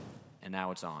 And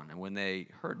now it's on. And when they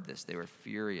heard this, they were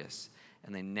furious,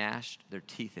 and they gnashed their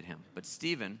teeth at him. But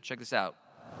Stephen, check this out,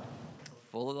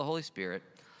 full of the Holy Spirit,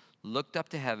 looked up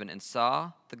to heaven and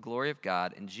saw the glory of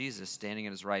God and Jesus standing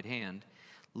at his right hand.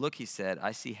 "Look," he said,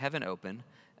 "I see heaven open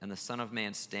and the Son of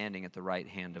Man standing at the right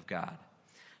hand of God."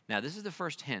 Now, this is the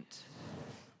first hint,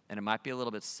 and it might be a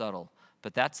little bit subtle,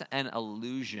 but that's an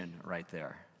allusion right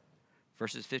there.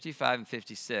 verses 55 and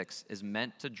 56 is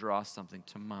meant to draw something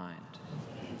to mind.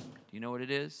 Do you know what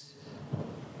it is?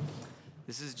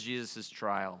 This is Jesus'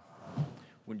 trial.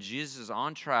 When Jesus is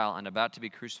on trial and about to be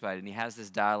crucified, and he has this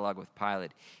dialogue with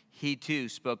Pilate, he too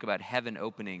spoke about heaven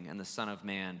opening and the Son of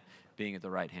Man being at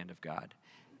the right hand of God.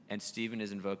 And Stephen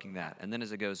is invoking that. And then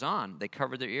as it goes on, they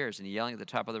covered their ears, and yelling at the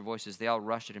top of their voices, they all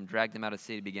rushed at him, dragged him out of the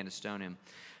city, and began to stone him.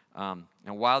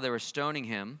 And while they were stoning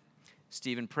him,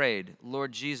 Stephen prayed,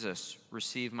 Lord Jesus,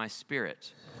 receive my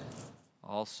spirit.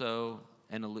 Also,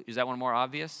 is that one more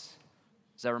obvious?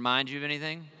 Does that remind you of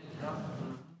anything?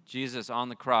 Jesus on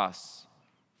the cross.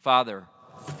 Father,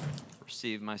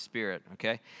 receive my spirit,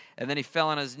 okay? And then he fell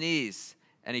on his knees,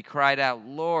 and he cried out,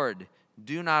 Lord,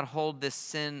 do not hold this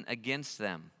sin against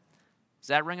them. Does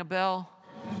that ring a bell?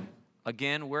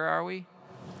 Again, where are we?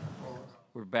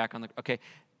 We're back on the, okay.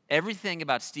 Everything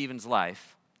about Stephen's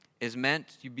life is meant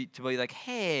to be like,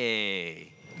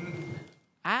 hey,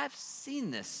 I've seen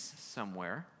this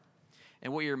somewhere.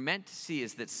 And what you're meant to see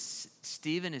is that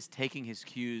Stephen is taking his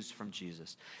cues from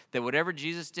Jesus. That whatever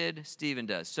Jesus did, Stephen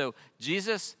does. So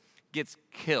Jesus gets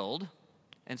killed,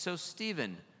 and so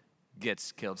Stephen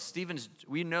gets killed.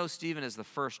 We know Stephen is the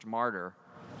first martyr,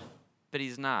 but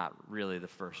he's not really the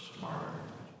first martyr.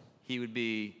 He would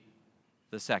be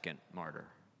the second martyr,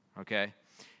 okay?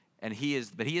 And he is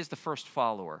the first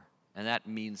follower, and that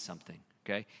means something,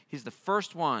 okay? He's the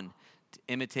first one to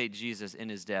imitate Jesus in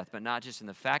his death, but not just in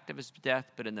the fact of his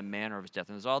death, but in the manner of his death.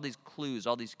 And there's all these clues,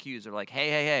 all these cues that are like,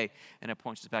 hey, and it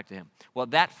points us back to him. Well,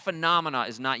 that phenomena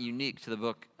is not unique to the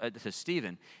book, to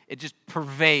Stephen. It just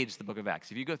pervades the book of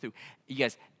Acts. If you go through, you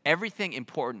guys, everything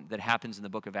important that happens in the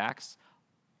book of Acts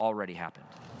already happened.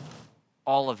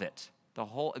 All of it. The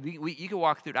whole, you could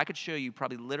walk through it. I could show you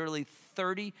probably literally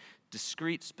 30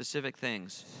 discrete, specific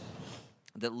things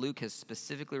that Luke has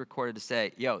specifically recorded to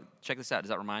say, yo, check this out. Does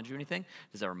that remind you of anything?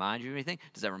 Does that remind you of anything?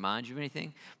 Does that remind you of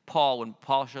anything? When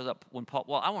Paul shows up, we'll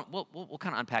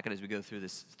kind of unpack it as we go through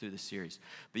this series.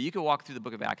 But you can walk through the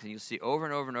book of Acts and you'll see over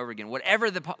and over and over again, whatever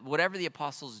the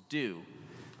apostles do,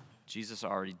 Jesus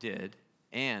already did.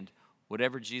 And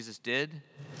whatever Jesus did,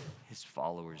 his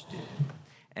followers did.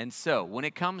 And so when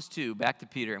it comes to, back to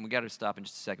Peter, and we got to stop in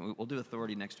just a second. We'll do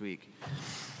authority next week.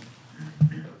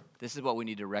 This is what we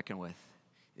need to reckon with.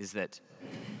 Is that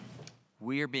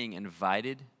we are being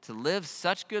invited to live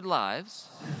such good lives,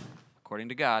 according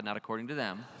to God, not according to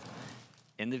them,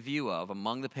 in the view of,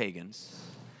 among the pagans,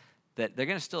 that they're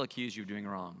going to still accuse you of doing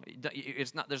wrong.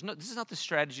 This is not the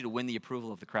strategy to win the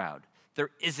approval of the crowd. There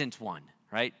isn't one,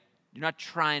 right? You're not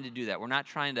trying to do that. We're not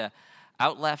trying to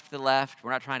out-left the left.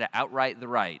 We're not trying to outright the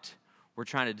right. We're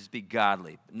trying to just be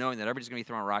godly, knowing that everybody's going to be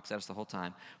throwing rocks at us the whole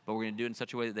time, but we're going to do it in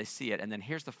such a way that they see it. And then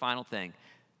here's the final thing.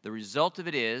 The result of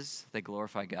it is they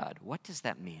glorify God. What does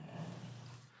that mean?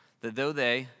 That though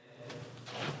they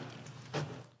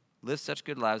live such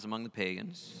good lives among the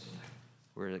pagans,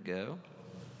 where did it go?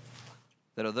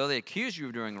 That although they accuse you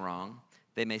of doing wrong,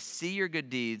 they may see your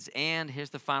good deeds, and here's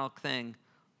the final thing,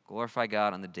 glorify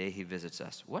God on the day he visits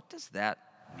us. What does that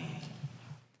mean?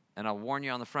 And I'll warn you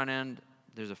on the front end,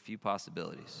 there's a few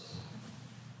possibilities.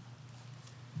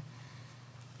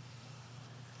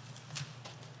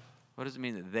 What does it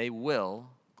mean that they will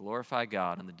glorify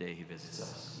God on the day he visits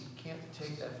us? You can't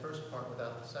take that first part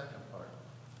without the second part.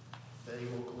 They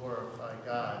will glorify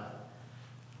God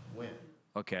when?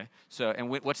 Okay, so, and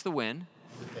what's the when?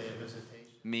 The day of visitation.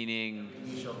 Meaning?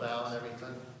 He shall bow and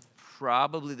everything.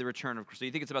 Probably the return of Christ. So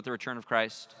you think it's about the return of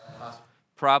Christ? Possibly.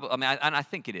 I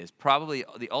think it is. Probably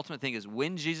the ultimate thing is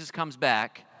when Jesus comes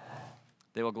back,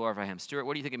 they will glorify him. Stuart,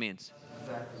 what do you think it means?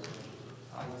 Exactly.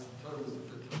 I was totally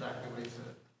exactly what he said.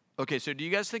 Okay, so do you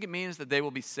guys think it means that they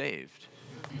will be saved?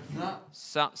 No.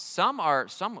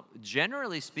 Some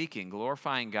generally speaking,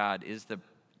 glorifying God is the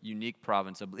unique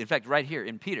province of. In fact, right here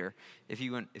in Peter, if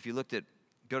you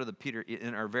go to the Peter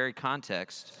in our very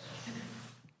context,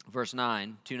 verse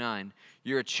 9,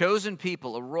 you're a chosen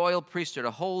people, a royal priesthood,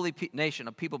 a holy nation,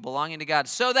 a people belonging to God,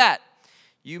 so that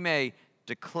you may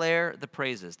declare the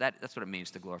praises. That's what it means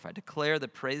to glorify. Declare the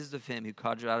praises of him who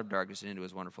called you out of darkness and into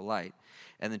his wonderful light.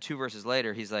 And then 2 verses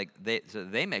later, he's like, so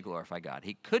they may glorify God.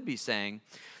 He could be saying,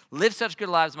 live such good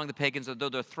lives among the pagans, though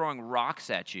they're throwing rocks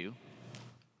at you,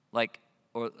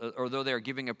 or though they're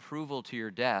giving approval to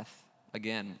your death.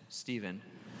 Again, Stephen,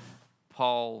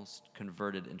 Paul's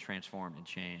converted and transformed and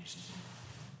changed.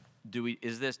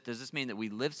 Does this mean that we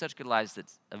live such good lives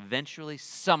that eventually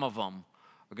some of them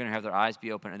are going to have their eyes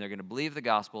be open and they're going to believe the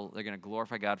gospel, they're going to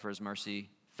glorify God for his mercy?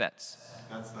 Fets.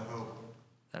 That's the hope.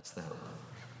 That's the hope.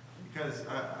 Because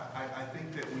I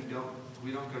think that we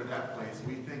don't go to that place.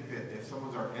 We think that if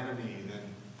someone's our enemy, then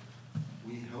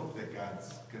we hope that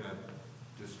God's going to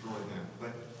destroy them.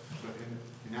 But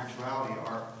in actuality,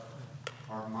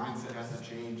 our mindset has to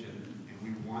change, and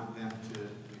we want them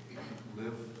to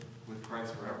live with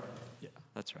Christ forever. Yeah,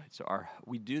 that's right. So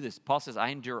we do this. Paul says, I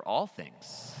endure all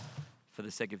things for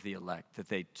the sake of the elect, that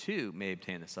they too may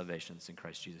obtain the salvation that's in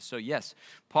Christ Jesus. So yes,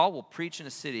 Paul will preach in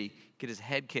a city, get his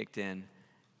head kicked in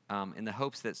the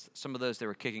hopes that some of those that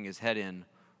were kicking his head in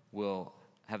will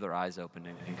have their eyes opened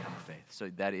and come to faith. So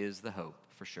that is the hope,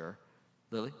 for sure.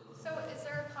 Lily? So is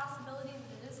there a possibility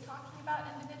that it is talking about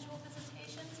individual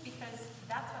visitations? Because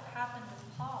that's what happened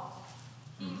with Paul.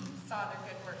 He saw their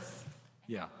good works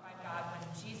and glorified God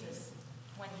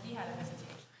when he had a visitation.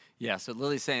 Yeah, so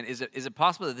Lily's saying, is it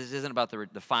possible that this isn't about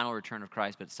the final return of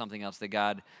Christ, but something else that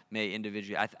God may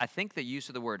individually... I think the use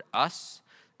of the word us,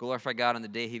 glorify God on the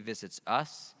day he visits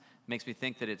us, makes me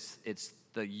think that it's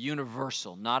the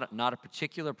universal, not a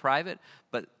particular private,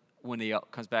 but when he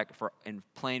comes back in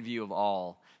plain view of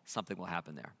all, something will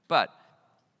happen there. But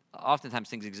oftentimes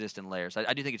things exist in layers.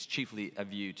 I do think it's chiefly a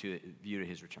view to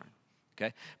his return.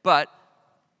 Okay, but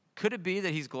could it be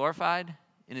that he's glorified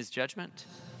in his judgment?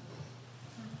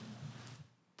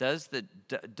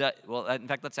 Well, in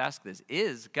fact, let's ask this: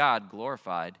 is God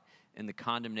glorified in the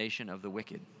condemnation of the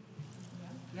wicked?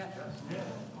 Yeah.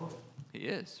 He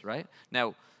is, right?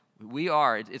 Now, we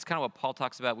are. It's kind of what Paul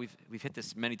talks about. We've hit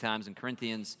this many times in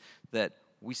Corinthians, that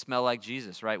we smell like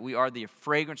Jesus, right? We are the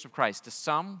fragrance of Christ. To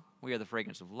some, we are the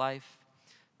fragrance of life,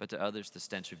 but to others, the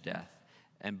stench of death.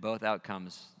 And both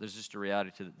outcomes, there's just a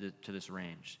reality to this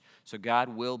range. So God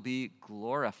will be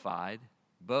glorified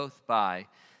both by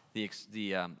the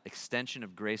extension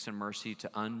of grace and mercy to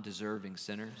undeserving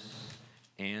sinners,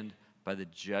 and by the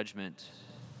judgment,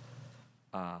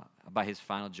 by his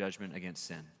final judgment against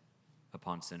sin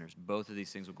upon sinners. Both of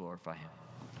these things will glorify him.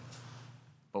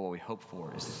 But what we hope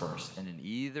for is the first. And in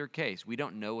either case, we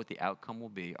don't know what the outcome will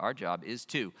be. Our job is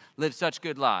to live such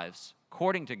good lives,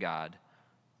 according to God,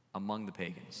 among the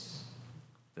pagans,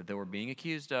 that though we're being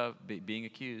accused,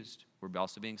 we're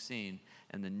also being seen,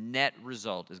 and the net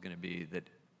result is going to be that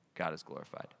God is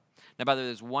glorified. Now, by the way,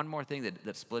 there's one more thing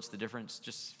that splits the difference,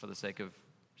 just for the sake of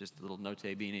just a little note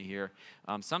bene here.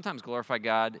 Sometimes glorify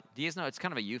God, do you guys know it's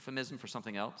kind of a euphemism for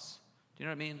something else? Do you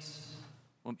know what it means?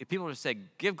 When people just say,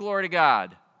 give glory to God,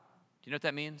 do you know what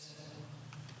that means?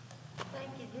 Thank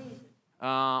you, Jesus.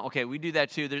 Okay, we do that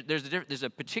too. There's a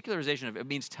particularization of it. It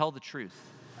means tell the truth.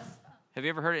 Have you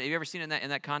ever heard it? Have you ever seen it in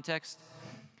that context?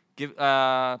 It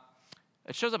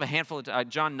shows up a handful of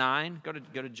times. John 9. Go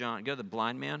to John. Go to the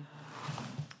blind man.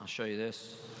 I'll show you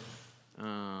this. Do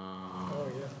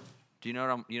you know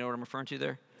what I'm referring to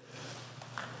there?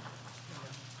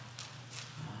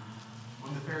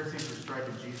 When the Pharisees were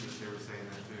striking Jesus, they were saying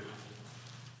that too.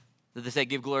 Did they say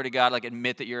give glory to God, like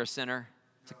admit that you're a sinner?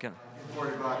 Give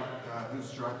glory to God, who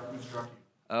struck you.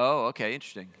 Oh, okay,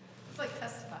 interesting. It's like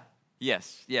testify.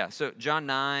 Yes, yeah. So John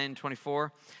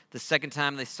 9:24, the second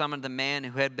time they summoned the man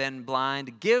who had been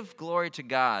blind. Give glory to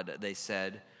God, they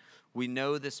said. We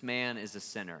know this man is a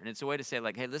sinner. And it's a way to say,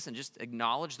 like, hey, listen, just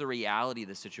acknowledge the reality of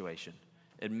the situation.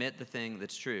 Admit the thing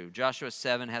that's true. Joshua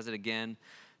 7 has it again.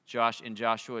 In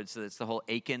Joshua, it's the whole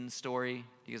Achan story.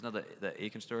 You guys know the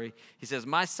Achan story? He says,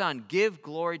 my son, give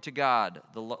glory to God,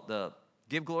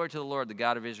 give glory to the Lord, the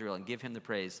God of Israel, and give him the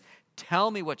praise. Tell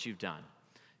me what you've done.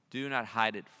 Do not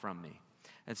hide it from me.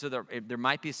 And so there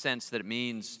might be a sense that it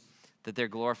means that they're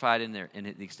glorified in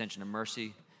the extension of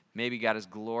mercy. Maybe God is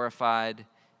glorified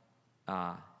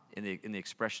in the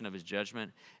expression of his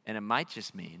judgment. And it might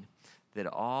just mean that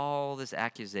all this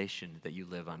accusation that you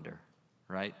live under,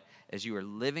 right? As you are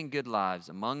living good lives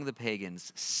among the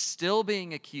pagans, still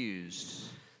being accused,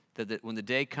 that when the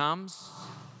day comes,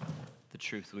 the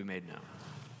truth will be made known.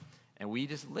 And we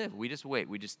just live, we just wait,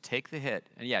 we just take the hit.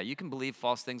 And yeah, you can believe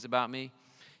false things about me.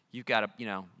 You got a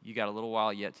little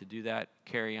while yet to do that,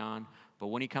 carry on. But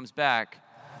when he comes back,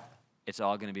 it's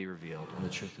all going to be revealed and the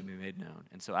truth will be made known.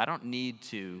 And so I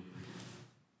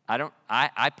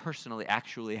personally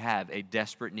actually have a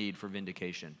desperate need for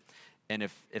vindication. And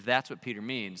if that's what Peter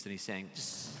means, then he's saying,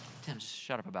 Tim, just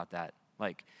shut up about that.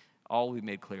 Like, all will be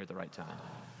made clear at the right time.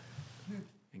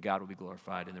 And God will be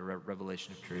glorified in the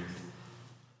revelation of truth.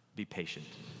 Be patient.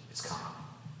 It's coming.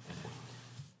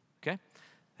 Okay?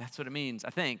 That's what it means, I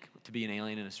think, to be an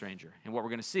alien and a stranger. And what we're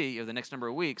going to see over the next number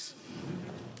of weeks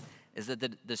is that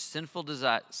the sinful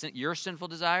your sinful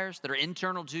desires that are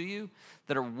internal to you,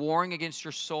 that are warring against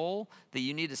your soul, that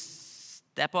you need to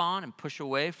step on and push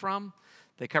away from,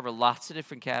 they cover lots of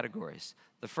different categories.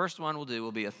 The first one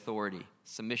will be authority,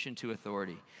 submission to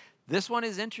authority. This one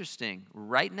is interesting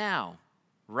right now.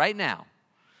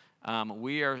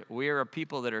 We are a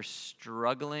people that are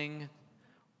struggling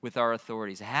with our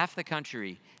authorities. Half the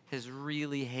country has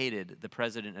really hated the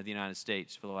President of the United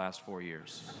States for the last 4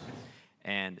 years.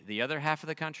 And the other half of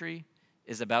the country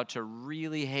is about to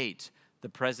really hate the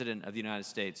President of the United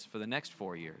States for the next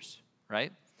 4 years,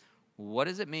 right? What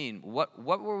does it mean? What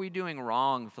were we doing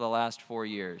wrong for the last 4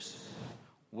 years?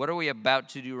 What are we about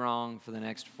to do wrong for the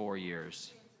next 4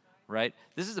 years, right?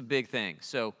 This is a big thing.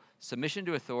 So submission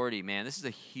to authority, man, this is a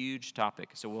huge topic.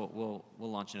 So we'll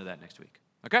launch into that next week,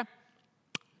 okay?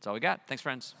 That's all we got. Thanks,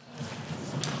 friends.